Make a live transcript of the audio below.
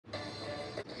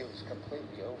just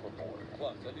completely overboard.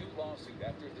 Plus, a new lawsuit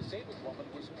after a disabled woman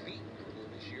was beaten earlier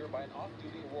this year by an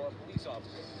off-duty Aurora police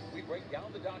officer. We break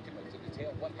down the documents and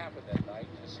detail what happened that night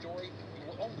in a story you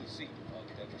will only see on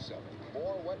Denver 7.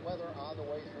 More wet weather on the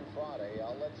way through Friday.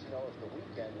 I'll let you know if the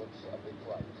weekend looks a bit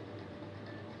bright.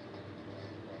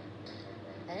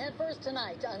 And first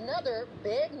tonight, another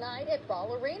big night at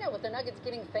Ball Arena, with the Nuggets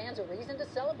giving fans a reason to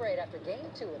celebrate after Game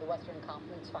 2 of the Western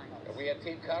Conference Finals. We have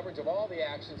team coverage of all the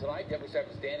action tonight. Denver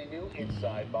 7's Danny New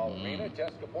inside Ball Arena.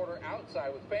 Jessica Porter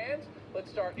outside with fans. Let's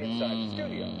start inside the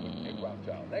studio with Nick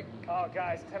Rothschild. Nick? Oh,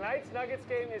 guys, tonight's Nuggets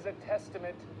game is a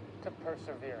testament to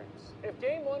perseverance. If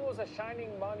Game 1 was a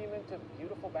shining monument of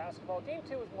beautiful basketball, Game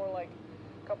 2 was more like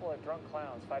a couple of drunk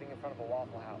clowns fighting in front of a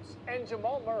Waffle House. And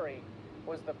Jamal Murray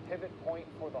was the pivot point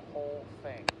for the whole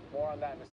thing. More on that in a